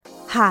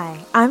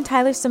Hi, I'm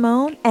Tyler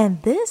Simone,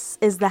 and this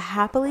is the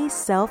Happily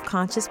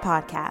Self-Conscious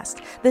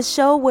Podcast, the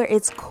show where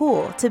it's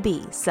cool to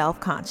be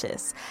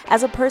self-conscious.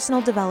 As a personal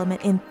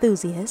development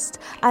enthusiast,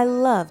 I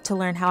love to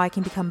learn how I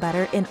can become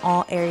better in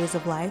all areas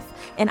of life,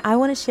 and I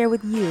want to share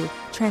with you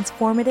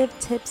transformative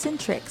tips and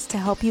tricks to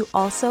help you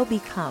also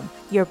become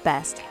your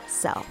best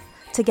self.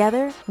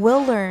 Together,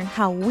 we'll learn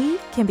how we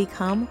can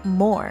become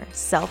more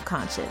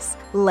self-conscious.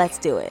 Let's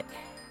do it.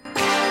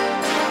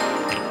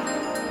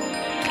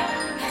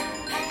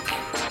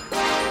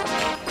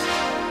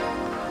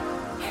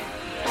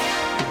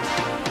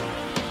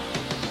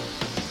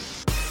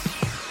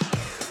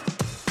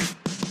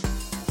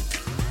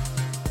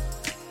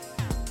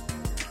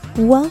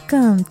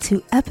 Welcome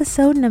to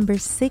episode number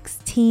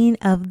 16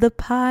 of the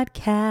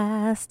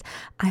podcast.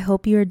 I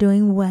hope you are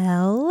doing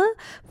well.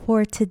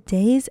 For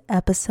today's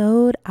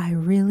episode, I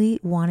really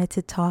wanted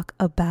to talk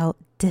about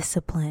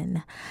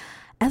discipline.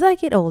 As I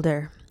get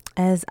older,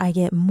 as I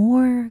get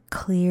more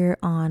clear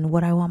on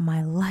what I want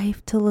my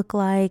life to look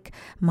like,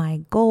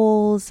 my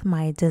goals,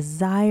 my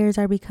desires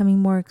are becoming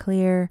more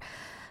clear.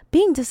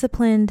 Being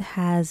disciplined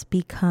has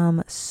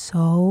become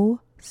so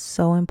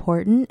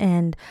important,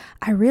 and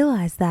I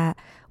realized that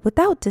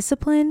without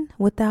discipline,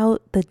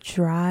 without the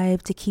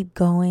drive to keep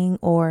going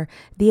or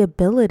the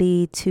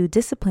ability to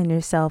discipline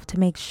yourself to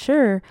make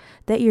sure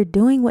that you're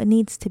doing what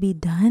needs to be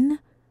done,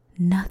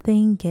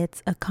 nothing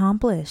gets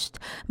accomplished.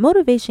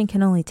 Motivation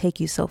can only take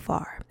you so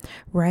far.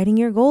 Writing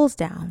your goals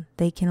down,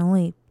 they can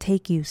only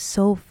take you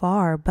so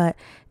far, but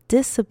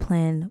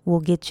discipline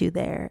will get you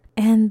there.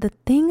 And the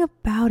thing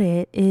about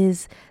it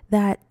is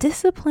that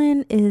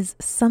discipline is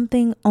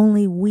something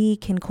only we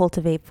can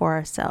cultivate for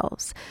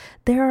ourselves.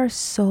 There are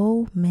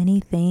so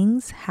many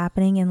things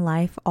happening in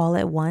life all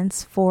at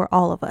once for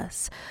all of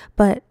us,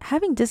 but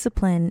having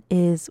discipline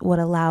is what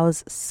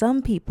allows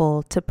some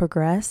people to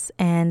progress,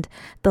 and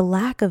the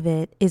lack of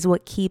it is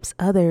what keeps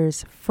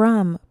others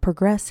from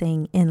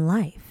progressing in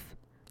life.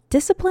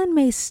 Discipline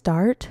may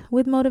start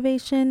with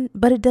motivation,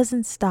 but it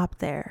doesn't stop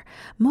there.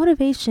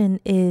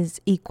 Motivation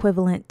is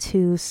equivalent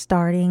to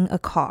starting a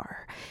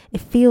car.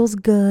 It feels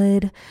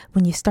good.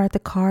 When you start the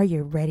car,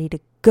 you're ready to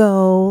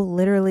go,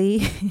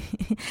 literally.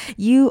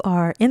 You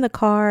are in the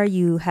car,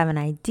 you have an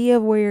idea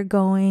of where you're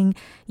going,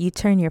 you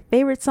turn your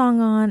favorite song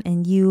on,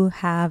 and you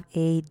have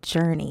a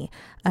journey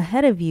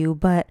ahead of you.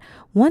 But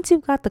once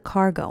you've got the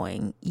car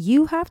going,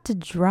 you have to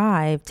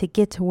drive to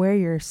get to where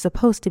you're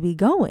supposed to be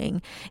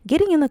going.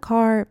 Getting in the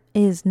car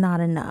is not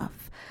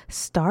enough.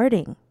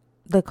 Starting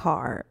the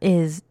car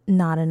is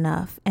not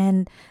enough.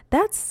 And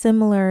that's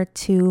similar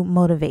to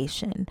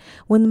motivation.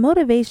 When the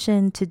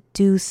motivation to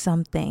do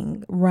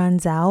something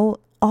runs out,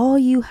 all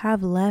you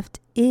have left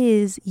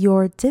is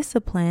your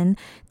discipline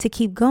to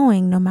keep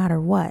going no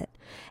matter what.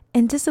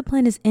 And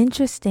discipline is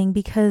interesting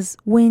because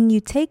when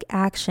you take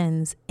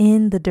actions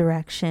in the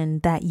direction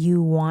that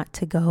you want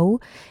to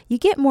go, you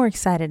get more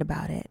excited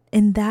about it.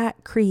 And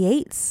that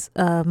creates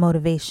a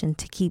motivation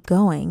to keep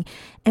going.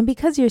 And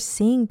because you're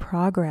seeing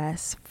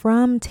progress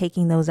from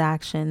taking those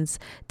actions,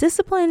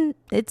 discipline,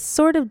 it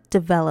sort of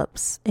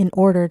develops in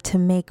order to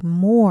make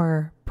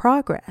more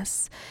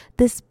progress.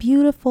 This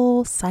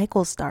beautiful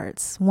cycle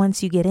starts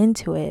once you get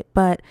into it,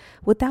 but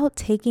without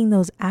taking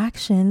those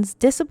actions,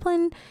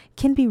 discipline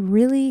can be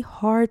really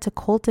hard to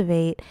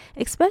cultivate,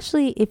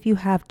 especially if you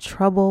have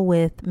trouble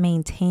with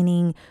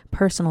maintaining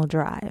personal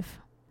drive.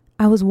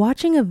 I was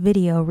watching a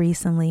video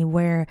recently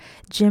where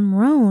Jim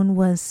Rohn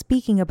was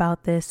speaking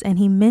about this, and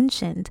he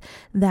mentioned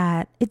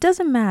that it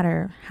doesn't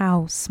matter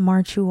how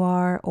smart you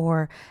are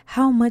or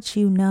how much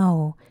you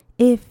know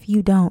if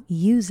you don't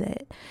use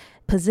it.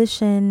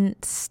 Position,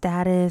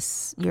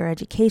 status, your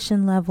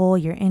education level,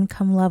 your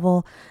income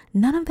level,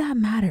 none of that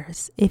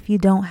matters if you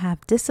don't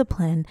have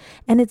discipline.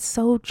 And it's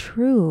so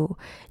true.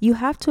 You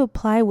have to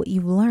apply what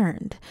you've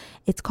learned.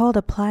 It's called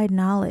applied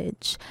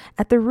knowledge.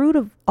 At the root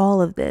of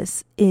all of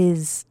this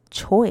is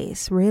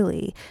choice,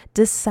 really.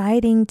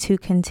 Deciding to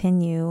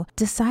continue,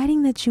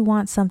 deciding that you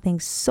want something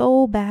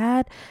so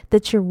bad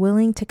that you're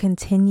willing to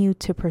continue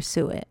to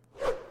pursue it.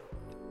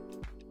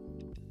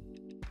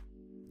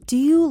 Do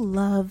you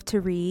love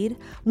to read,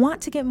 want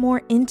to get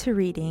more into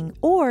reading,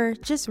 or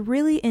just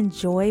really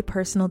enjoy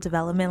personal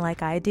development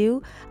like I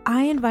do?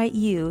 I invite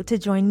you to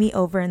join me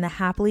over in the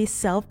Happily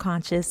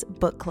Self-Conscious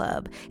Book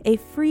Club, a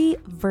free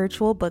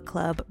virtual book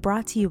club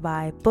brought to you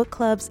by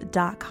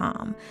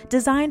bookclubs.com,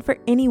 designed for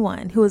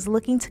anyone who is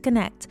looking to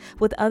connect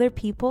with other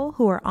people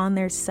who are on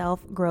their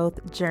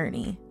self-growth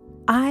journey.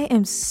 I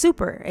am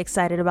super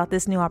excited about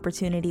this new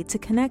opportunity to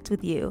connect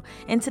with you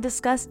and to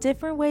discuss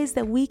different ways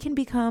that we can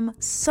become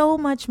so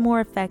much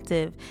more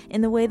effective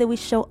in the way that we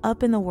show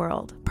up in the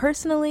world,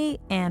 personally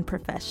and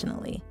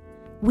professionally.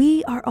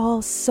 We are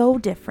all so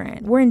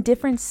different. We're in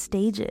different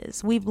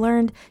stages. We've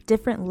learned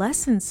different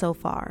lessons so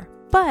far,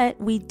 but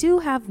we do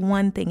have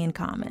one thing in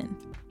common.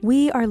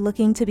 We are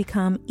looking to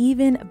become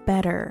even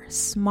better,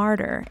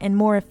 smarter, and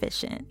more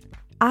efficient.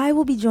 I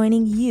will be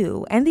joining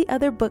you and the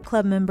other book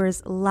club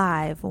members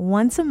live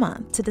once a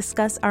month to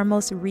discuss our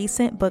most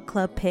recent book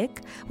club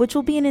pick, which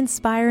will be an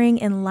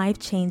inspiring and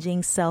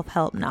life-changing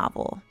self-help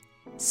novel.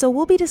 So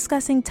we'll be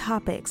discussing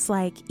topics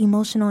like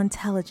emotional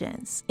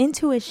intelligence,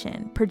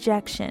 intuition,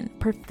 projection,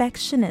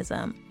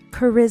 perfectionism,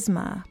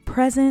 charisma,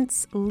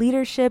 presence,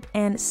 leadership,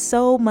 and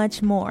so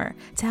much more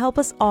to help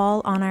us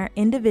all on our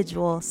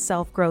individual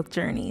self-growth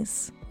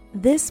journeys.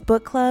 This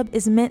book club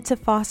is meant to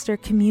foster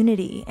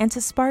community and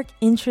to spark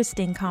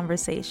interesting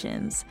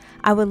conversations.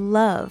 I would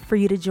love for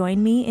you to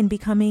join me in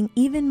becoming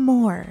even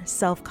more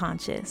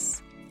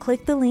self-conscious.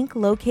 Click the link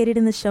located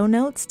in the show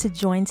notes to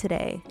join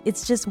today.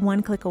 It's just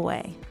one click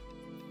away.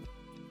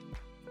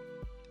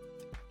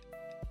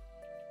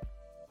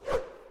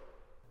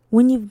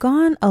 When you've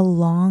gone a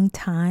long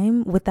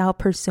time without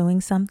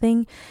pursuing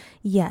something,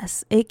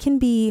 yes, it can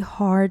be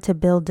hard to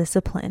build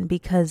discipline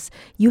because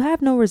you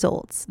have no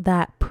results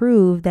that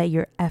prove that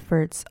your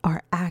efforts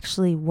are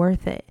actually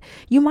worth it.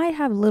 You might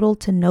have little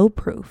to no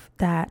proof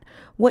that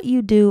what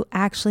you do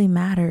actually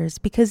matters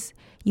because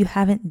you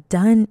haven't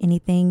done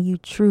anything you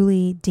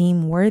truly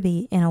deem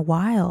worthy in a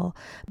while.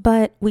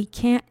 But we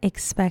can't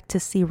expect to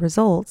see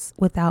results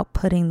without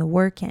putting the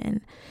work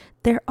in.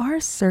 There are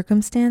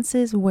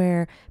circumstances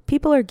where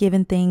people are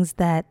given things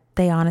that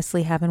they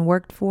honestly haven't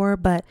worked for,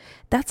 but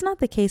that's not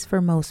the case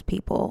for most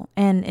people.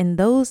 And in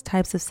those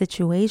types of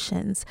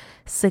situations,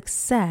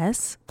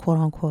 success, quote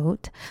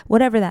unquote,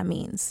 whatever that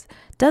means,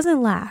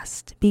 doesn't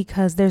last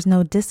because there's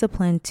no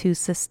discipline to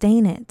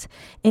sustain it.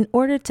 In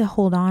order to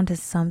hold on to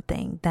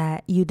something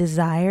that you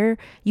desire,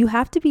 you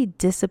have to be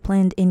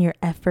disciplined in your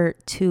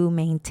effort to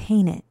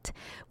maintain it.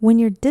 When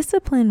your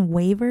discipline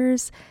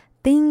wavers,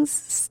 things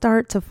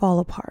start to fall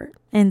apart.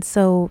 And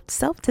so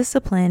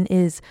self-discipline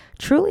is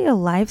truly a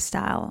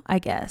lifestyle, I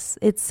guess.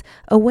 It's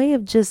a way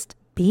of just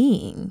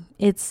being.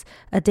 It's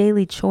a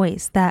daily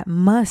choice that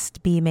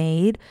must be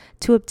made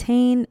to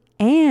obtain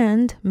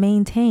and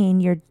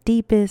maintain your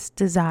deepest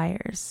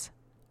desires.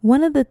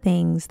 One of the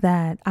things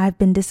that I've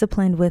been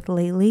disciplined with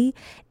lately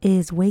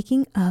is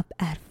waking up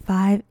at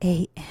 5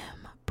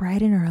 a.m.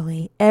 bright and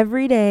early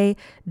every day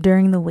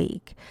during the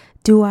week.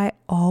 Do I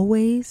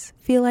always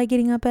feel like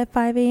getting up at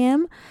 5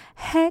 a.m.?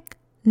 Heck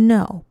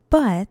no.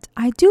 But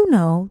I do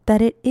know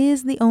that it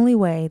is the only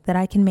way that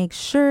I can make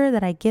sure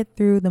that I get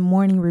through the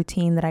morning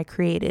routine that I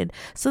created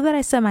so that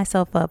I set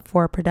myself up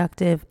for a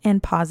productive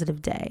and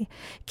positive day.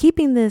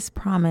 Keeping this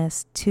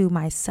promise to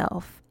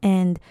myself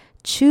and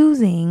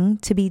choosing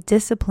to be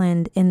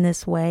disciplined in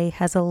this way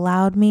has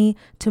allowed me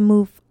to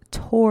move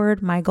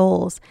toward my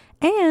goals,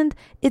 and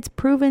it's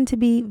proven to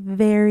be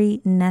very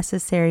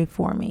necessary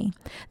for me.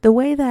 The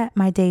way that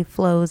my day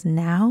flows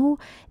now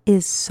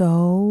is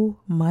so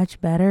much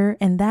better,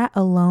 and that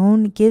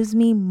alone gives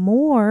me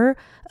more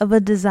of a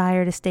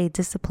desire to stay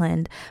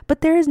disciplined.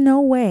 But there is no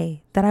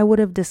way that I would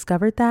have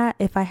discovered that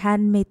if I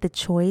hadn't made the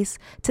choice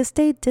to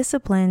stay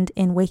disciplined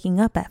in waking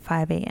up at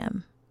 5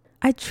 a.m.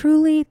 I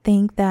truly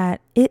think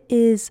that it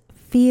is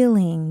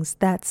feelings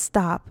that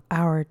stop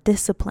our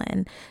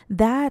discipline,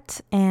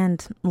 that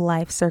and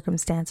life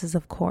circumstances,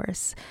 of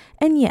course.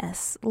 And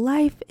yes,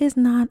 life is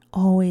not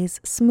always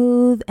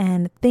smooth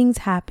and things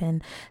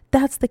happen.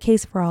 That's the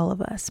case for all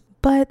of us.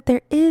 But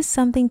there is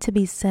something to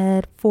be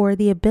said for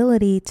the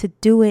ability to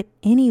do it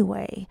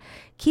anyway.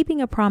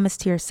 Keeping a promise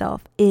to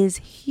yourself is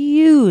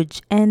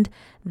huge, and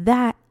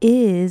that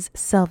is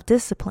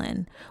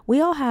self-discipline.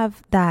 We all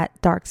have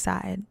that dark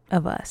side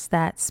of us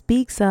that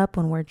speaks up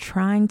when we're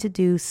trying to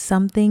do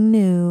something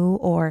new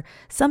or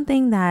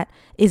something that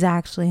is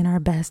actually in our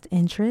best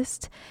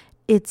interest.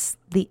 It's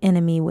the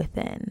enemy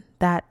within.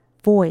 That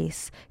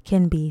voice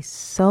can be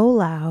so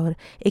loud,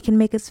 it can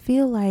make us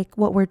feel like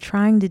what we're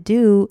trying to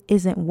do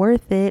isn't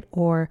worth it,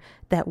 or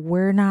that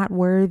we're not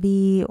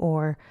worthy,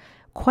 or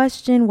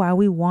question why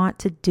we want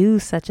to do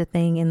such a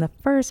thing in the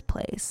first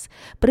place.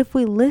 But if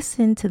we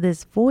listen to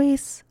this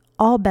voice,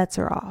 all bets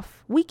are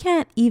off. We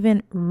can't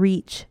even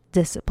reach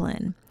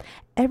discipline.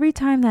 Every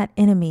time that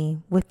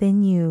enemy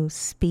within you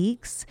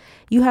speaks,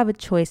 you have a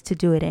choice to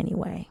do it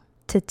anyway,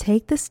 to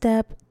take the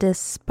step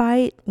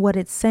despite what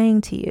it's saying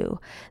to you.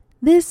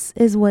 This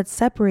is what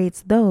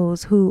separates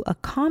those who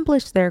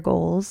accomplish their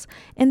goals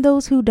and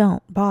those who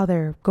don't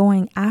bother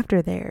going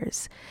after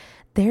theirs.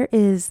 There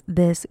is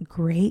this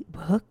great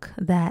book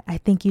that I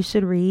think you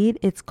should read.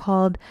 It's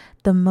called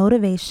The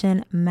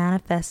Motivation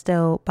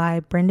Manifesto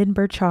by Brendon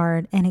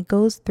Burchard, and it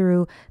goes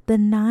through the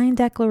 9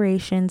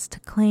 declarations to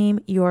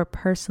claim your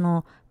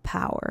personal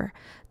power.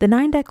 The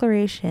 9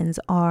 declarations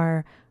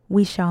are: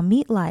 we shall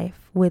meet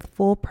life with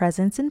full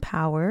presence and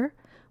power.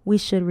 We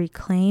should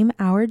reclaim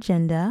our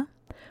agenda.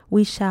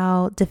 We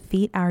shall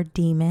defeat our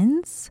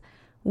demons.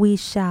 We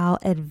shall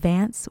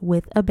advance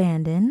with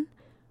abandon.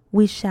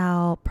 We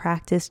shall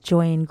practice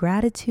joy and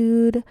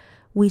gratitude.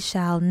 We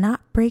shall not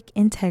break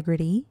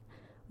integrity.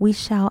 We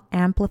shall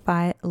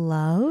amplify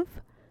love.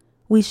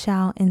 We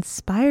shall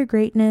inspire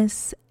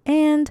greatness.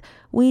 And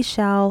we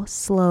shall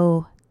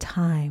slow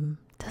time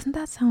Doesn't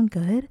that sound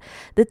good?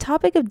 The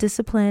topic of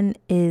discipline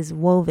is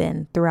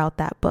woven throughout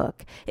that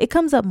book. It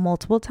comes up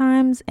multiple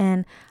times,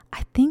 and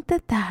I think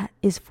that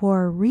is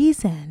for a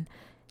reason.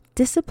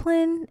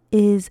 Discipline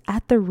is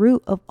at the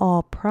root of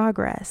all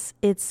progress.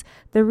 It's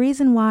the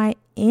reason why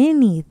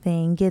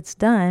anything gets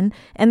done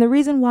and the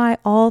reason why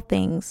all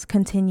things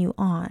continue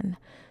on.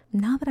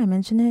 Now that I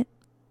mention it,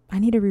 I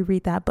need to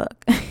reread that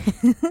book.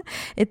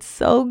 It's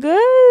so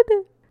good.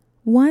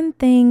 One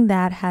thing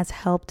that has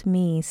helped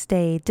me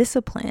stay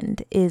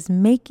disciplined is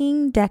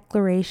making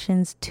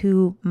declarations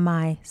to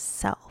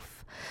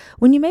myself.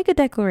 When you make a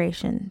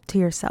declaration to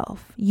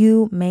yourself,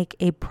 you make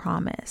a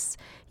promise.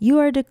 You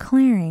are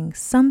declaring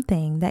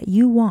something that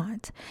you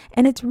want,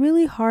 and it's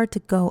really hard to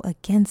go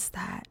against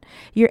that.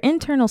 Your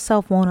internal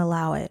self won't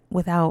allow it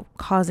without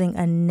causing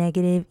a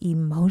negative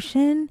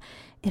emotion.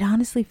 It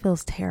honestly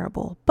feels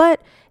terrible, but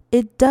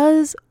it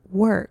does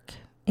work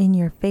in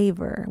your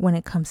favor when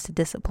it comes to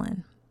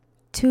discipline.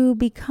 To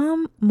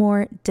become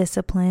more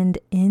disciplined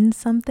in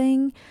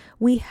something,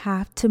 we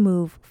have to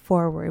move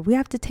forward. We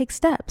have to take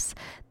steps.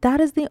 That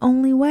is the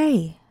only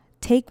way.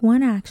 Take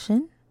one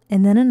action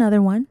and then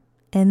another one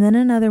and then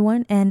another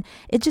one, and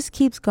it just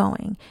keeps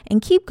going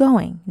and keep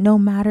going no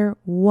matter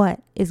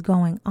what is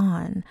going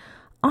on.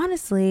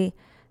 Honestly,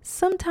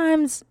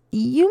 sometimes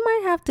you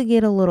might have to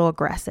get a little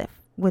aggressive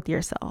with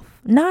yourself,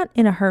 not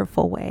in a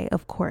hurtful way,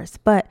 of course,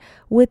 but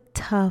with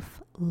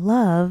tough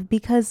love,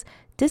 because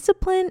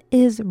discipline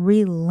is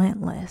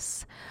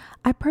relentless.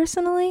 I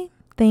personally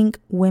think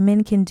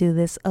women can do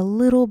this a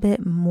little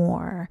bit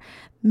more.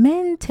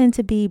 Men tend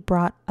to be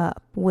brought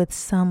up with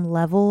some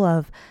level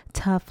of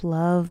tough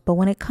love, but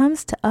when it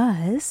comes to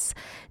us,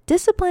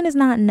 discipline is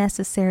not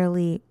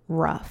necessarily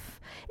rough.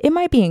 It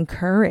might be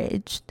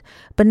encouraged,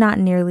 but not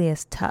nearly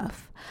as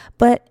tough.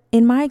 But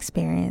in my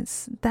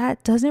experience,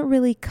 that doesn't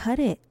really cut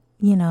it,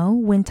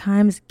 when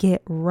times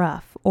get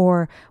rough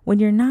or when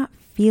you're not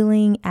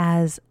feeling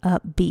as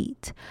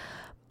upbeat.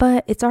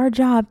 But it's our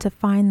job to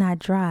find that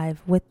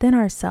drive within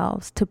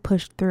ourselves to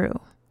push through.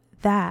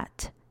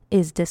 That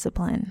is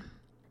discipline.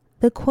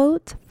 The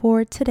quote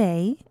for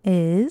today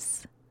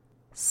is,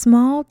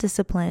 "Small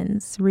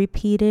disciplines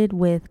repeated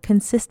with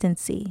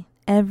consistency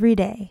every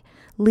day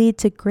lead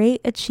to great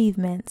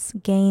achievements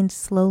gained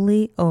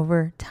slowly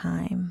over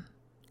time."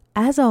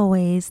 As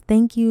always,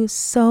 thank you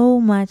so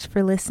much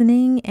for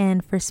listening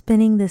and for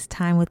spending this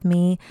time with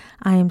me.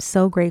 I am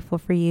so grateful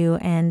for you,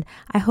 and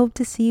I hope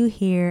to see you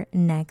here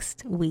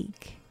next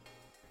week.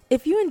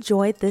 If you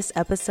enjoyed this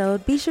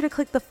episode, be sure to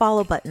click the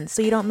follow button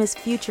so you don't miss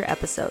future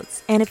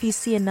episodes. And if you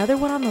see another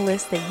one on the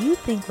list that you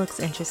think looks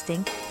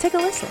interesting, take a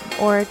listen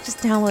or just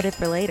download it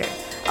for later.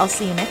 I'll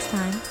see you next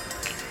time.